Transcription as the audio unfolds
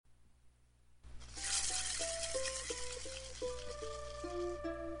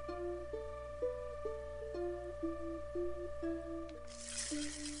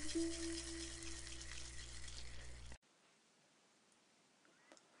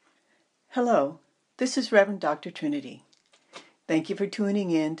Hello, this is Reverend Dr. Trinity. Thank you for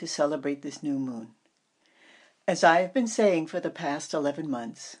tuning in to celebrate this new moon. As I have been saying for the past 11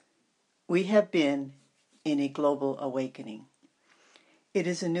 months, we have been in a global awakening. It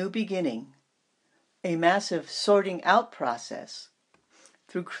is a new beginning, a massive sorting out process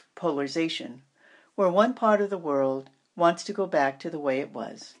through polarization, where one part of the world wants to go back to the way it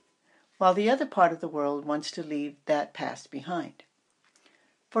was, while the other part of the world wants to leave that past behind.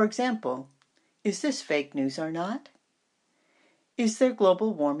 For example, is this fake news or not? Is there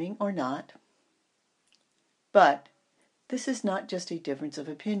global warming or not? But this is not just a difference of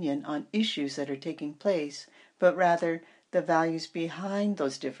opinion on issues that are taking place, but rather the values behind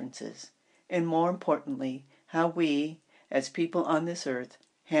those differences, and more importantly, how we, as people on this earth,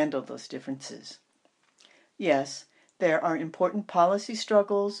 handle those differences. Yes, there are important policy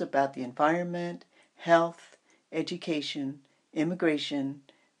struggles about the environment, health, education, immigration,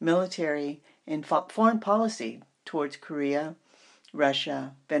 military, and foreign policy towards Korea,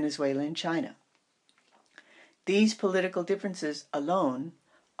 Russia, Venezuela, and China. These political differences alone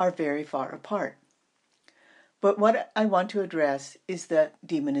are very far apart. But what I want to address is the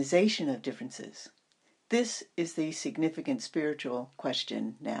demonization of differences. This is the significant spiritual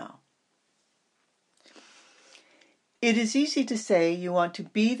question now. It is easy to say you want to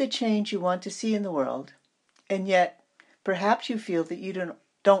be the change you want to see in the world, and yet perhaps you feel that you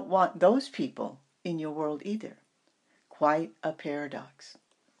don't want those people in your world either. Quite a paradox.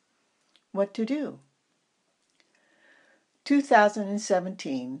 What to do?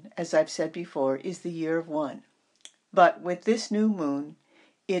 2017, as I've said before, is the year of one. But with this new moon,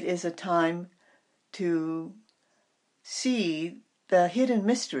 it is a time to see the hidden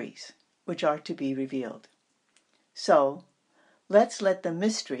mysteries which are to be revealed. So, let's let the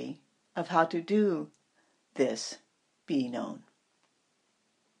mystery of how to do this be known.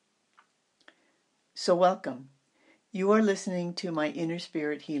 So welcome. You are listening to my Inner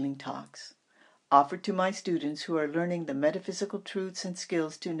Spirit Healing Talks, offered to my students who are learning the metaphysical truths and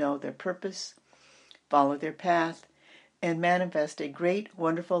skills to know their purpose, follow their path, and manifest a great,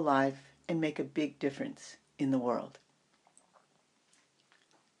 wonderful life and make a big difference in the world.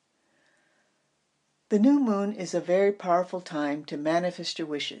 The new moon is a very powerful time to manifest your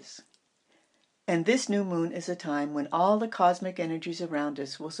wishes. And this new moon is a time when all the cosmic energies around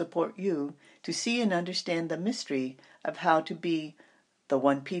us will support you to see and understand the mystery of how to be the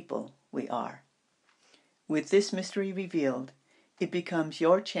one people we are. With this mystery revealed, it becomes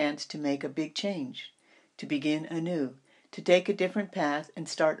your chance to make a big change, to begin anew, to take a different path and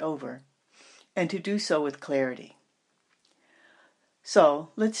start over, and to do so with clarity.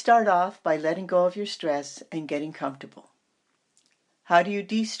 So, let's start off by letting go of your stress and getting comfortable. How do you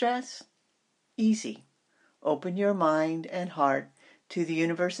de-stress? Easy. Open your mind and heart to the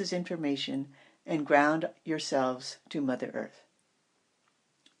universe's information and ground yourselves to Mother Earth.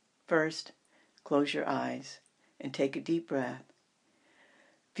 First, close your eyes and take a deep breath.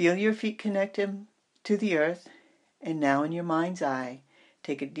 Feel your feet connected to the earth, and now in your mind's eye,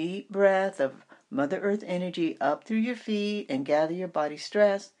 take a deep breath of Mother Earth energy up through your feet and gather your body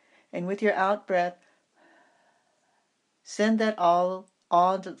stress, and with your out breath, send that all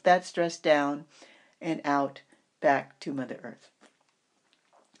that stress down and out back to Mother Earth.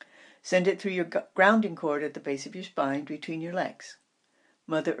 Send it through your grounding cord at the base of your spine between your legs.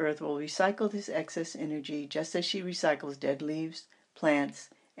 Mother Earth will recycle this excess energy just as she recycles dead leaves, plants,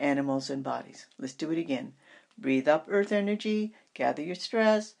 animals, and bodies. Let's do it again. Breathe up Earth energy, gather your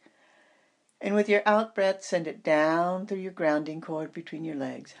stress, and with your out breath, send it down through your grounding cord between your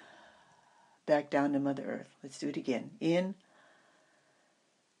legs, back down to Mother Earth. Let's do it again. In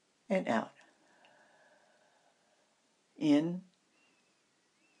and out. In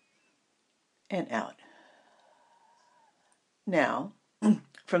and out. Now,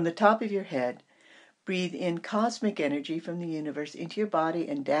 from the top of your head, breathe in cosmic energy from the universe into your body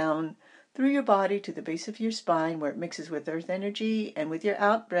and down through your body to the base of your spine where it mixes with earth energy, and with your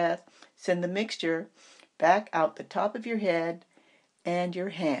out breath, send the mixture back out the top of your head and your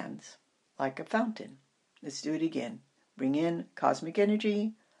hands like a fountain. Let's do it again. Bring in cosmic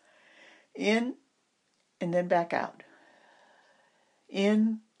energy, in, and then back out.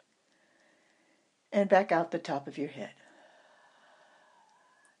 In, and back out the top of your head.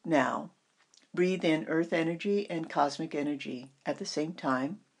 Now, breathe in earth energy and cosmic energy at the same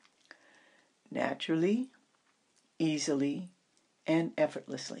time, naturally, easily, and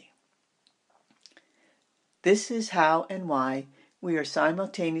effortlessly. This is how and why we are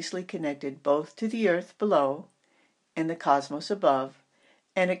simultaneously connected both to the earth below and the cosmos above,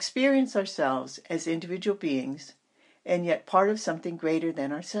 and experience ourselves as individual beings, and yet part of something greater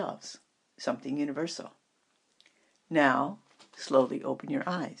than ourselves. something universal. Now, slowly open your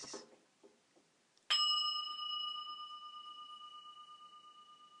eyes.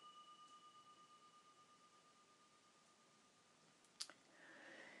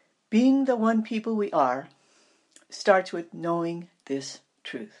 Being the one people we are starts with knowing this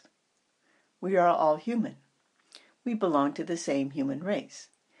truth. We are all human. We belong to the same human race.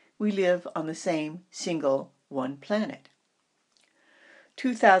 We live on the same single one planet.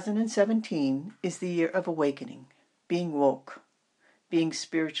 2017 is the year of awakening, being woke, being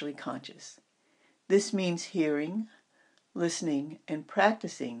spiritually conscious. This means hearing, listening, and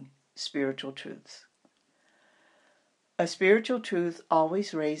practicing spiritual truths. A spiritual truth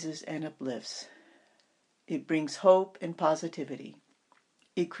always raises and uplifts. It brings hope and positivity.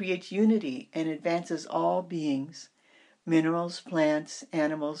 It creates unity and advances all beings, minerals, plants,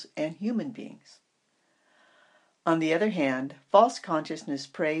 animals, and human beings. On the other hand, false consciousness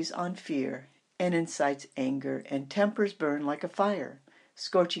preys on fear and incites anger, and tempers burn like a fire,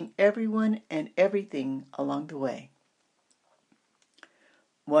 scorching everyone and everything along the way.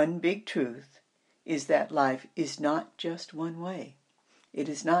 One big truth is that life is not just one way. It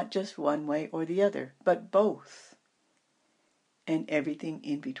is not just one way or the other, but both, and everything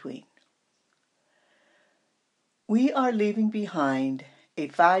in between. We are leaving behind a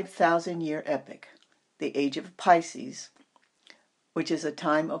 5,000-year epoch, the age of Pisces, which is a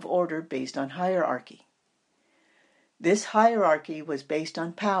time of order based on hierarchy. This hierarchy was based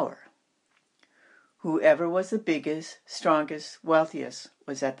on power. Whoever was the biggest, strongest, wealthiest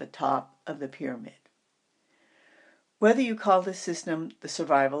was at the top of the pyramid. Whether you call this system the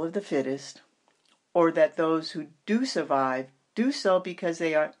survival of the fittest, or that those who do survive do so because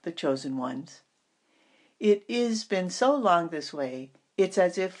they are the chosen ones, it has been so long this way, it's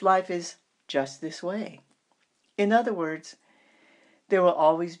as if life is just this way. In other words, there will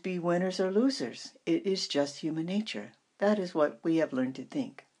always be winners or losers. It is just human nature. That is what we have learned to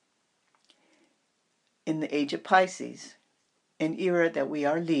think. In the age of Pisces, an era that we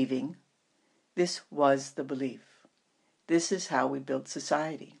are leaving, this was the belief. This is how we built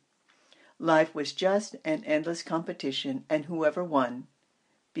society. Life was just an endless competition, and whoever won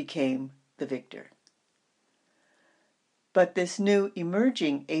became the victor. But this new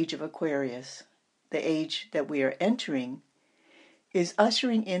emerging age of Aquarius, the age that we are entering, is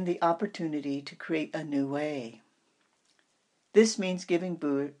ushering in the opportunity to create a new way. This means giving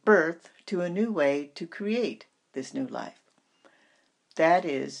birth to a new way to create this new life. That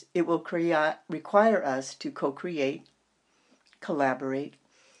is, it will require us to co-create, collaborate,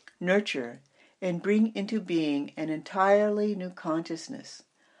 nurture, and bring into being an entirely new consciousness,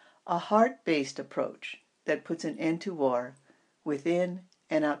 a heart-based approach that puts an end to war within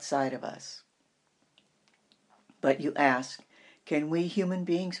and outside of us. But you ask, can we human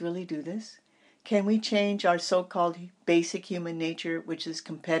beings really do this? Can we change our so-called basic human nature, which is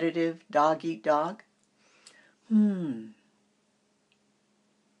competitive, dog-eat-dog?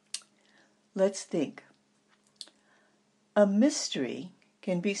 Let's think. A mystery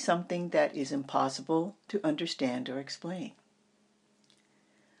can be something that is impossible to understand or explain.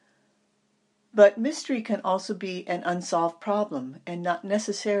 But mystery can also be an unsolved problem and not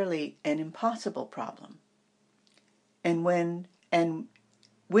necessarily an impossible problem. And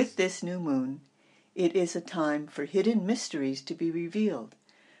with this new moon, it is a time for hidden mysteries to be revealed.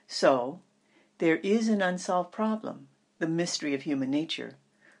 So, there is an unsolved problem, the mystery of human nature,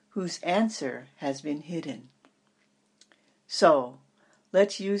 whose answer has been hidden. So,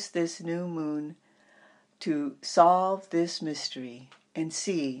 let's use this new moon to solve this mystery and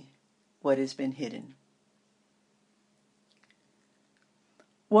see what has been hidden.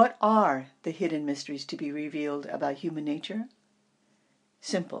 What are the hidden mysteries to be revealed about human nature?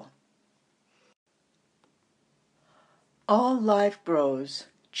 Simple. All life grows,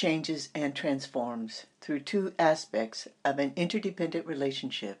 changes, and transforms through two aspects of an interdependent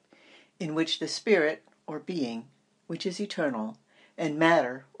relationship in which the spirit, or being, which is eternal, and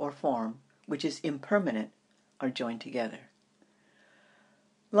matter, or form, which is impermanent, are joined together.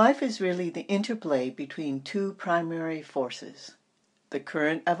 Life is really the interplay between two primary forces, the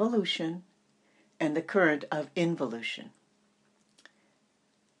current of evolution and the current of involution.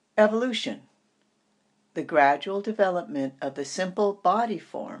 Evolution, the gradual development of the simple body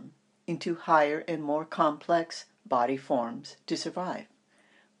form into higher and more complex body forms to survive.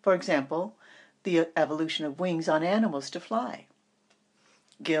 For example, the evolution of wings on animals to fly,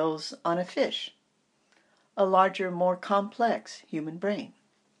 gills on a fish, a larger, more complex human brain.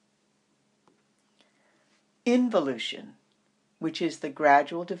 Involution, which is the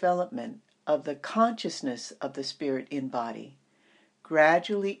gradual development of the consciousness of the spirit in body,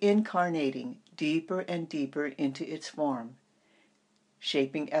 gradually incarnating deeper and deeper into its form,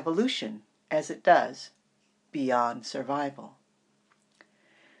 shaping evolution as it does beyond survival.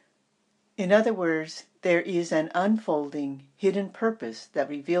 In other words, there is an unfolding hidden purpose that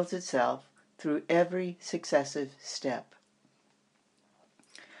reveals itself through every successive step.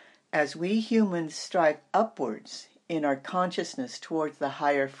 As we humans strive upwards in our consciousness towards the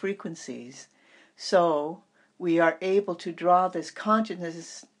higher frequencies, so we are able to draw this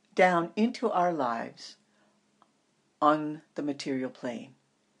consciousness down into our lives on the material plane.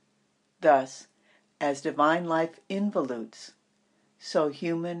 Thus, as divine life involutes, so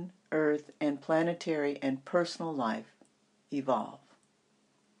human, earth, and planetary and personal life evolve.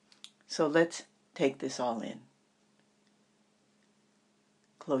 So let's take this all in.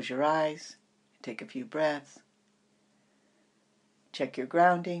 Close your eyes, take a few breaths, check your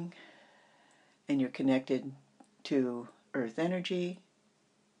grounding, and you're connected to earth energy.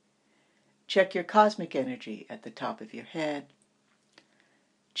 Check your cosmic energy at the top of your head.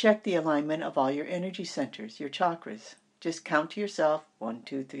 Check the alignment of all your energy centers, your chakras. Just count to yourself 1,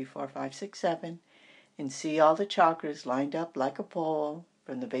 2, 3, 4, 5, 6, 7, and see all the chakras lined up like a pole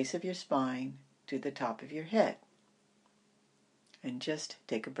from the base of your spine to the top of your head. And just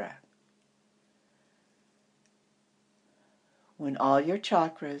take a breath. When all your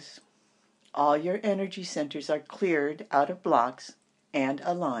chakras, all your energy centers are cleared out of blocks and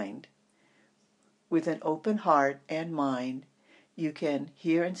aligned, with an open heart and mind, you can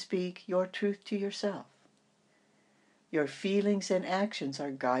hear and speak your truth to yourself. Your feelings and actions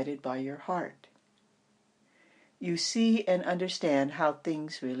are guided by your heart. You see and understand how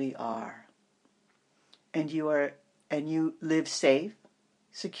things really are. And you live safe,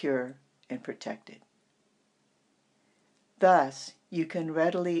 secure, and protected. Thus, you can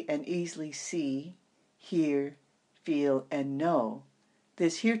readily and easily see, hear, feel, and know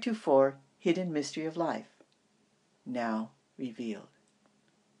this heretofore hidden mystery of life, now revealed.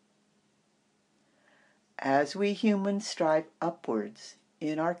 As we humans strive upwards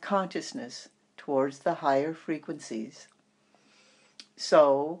in our consciousness towards the higher frequencies,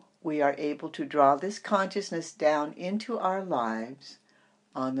 so we are able to draw this consciousness down into our lives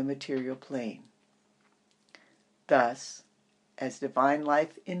on the material plane. Thus, as divine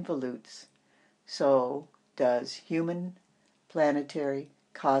life involutes, so does human, planetary,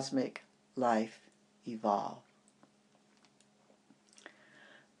 cosmic life evolve.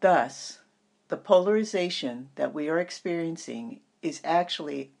 Thus, the polarization that we are experiencing is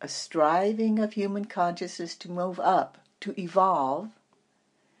actually a striving of human consciousness to move up, to evolve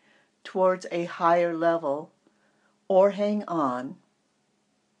towards a higher level, or hang on,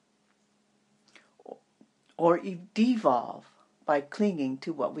 or devolve by clinging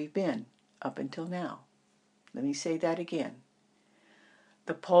to what we've been up until now. Let me say that again.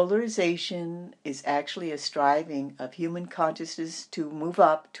 The polarization is actually a striving of human consciousness to move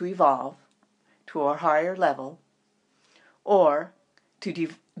up, to evolve to a higher level, or to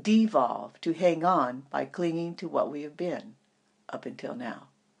devolve, to hang on by clinging to what we have been up until now.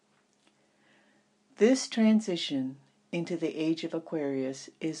 This transition into the age of Aquarius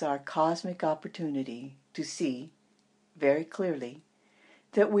is our cosmic opportunity to see very clearly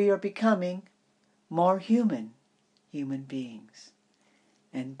that we are becoming more human beings.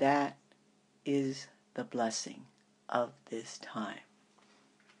 And that is the blessing of this time.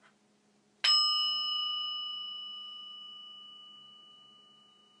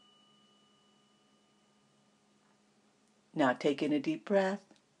 Now take in a deep breath,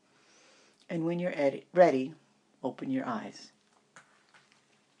 and when you're ready, open your eyes.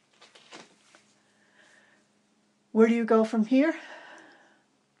 Where do you go from here?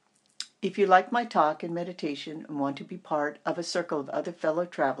 If you like my talk and meditation and want to be part of a circle of other fellow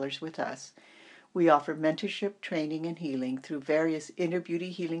travelers with us, we offer mentorship, training, and healing through various Inner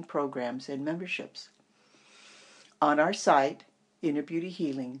Beauty Healing programs and memberships. On our site, Inner Beauty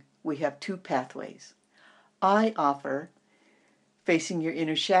Healing, we have 2 pathways. I offer Facing Your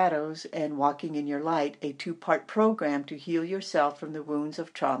Inner Shadows and Walking in Your Light, a 2-part program to heal yourself from the wounds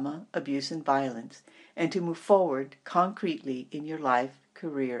of trauma, abuse, and violence, and to move forward concretely in your life,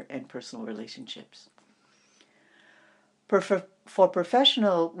 career, and personal relationships. For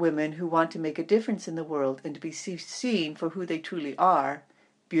professional women who want to make a difference in the world and to be seen for who they truly are,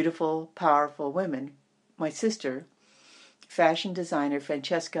 beautiful, powerful women, my sister, fashion designer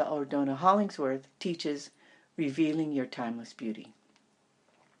Francesca Ordona Hollingsworth, teaches Revealing Your Timeless Beauty.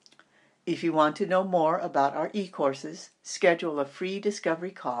 If you want to know more about our e-courses, schedule a free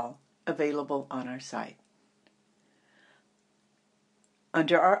discovery call available on our site.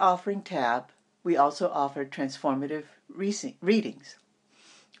 Under our offering tab, We also offer transformative readings.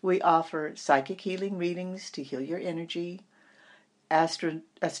 We offer psychic healing readings to heal your energy,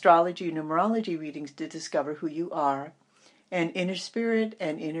 astrology and numerology readings to discover who you are, and inner spirit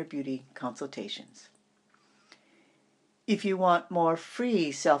and inner beauty consultations. If you want more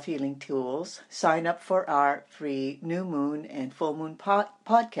free self-healing tools, sign up for our free New Moon and Full Moon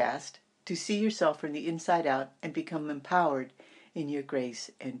podcast to see yourself from the inside out and become empowered in your grace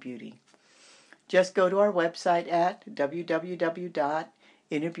and beauty. Just go to our website at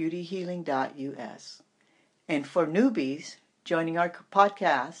www.innerbeautyhealing.us. And for newbies joining our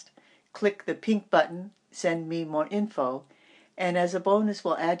podcast, click the pink button, Send Me More Info, and as a bonus,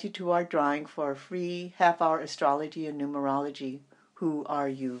 we'll add you to our drawing for a free half-hour astrology and numerology Who Are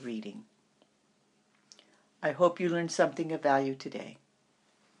You reading. I hope you learned something of value today.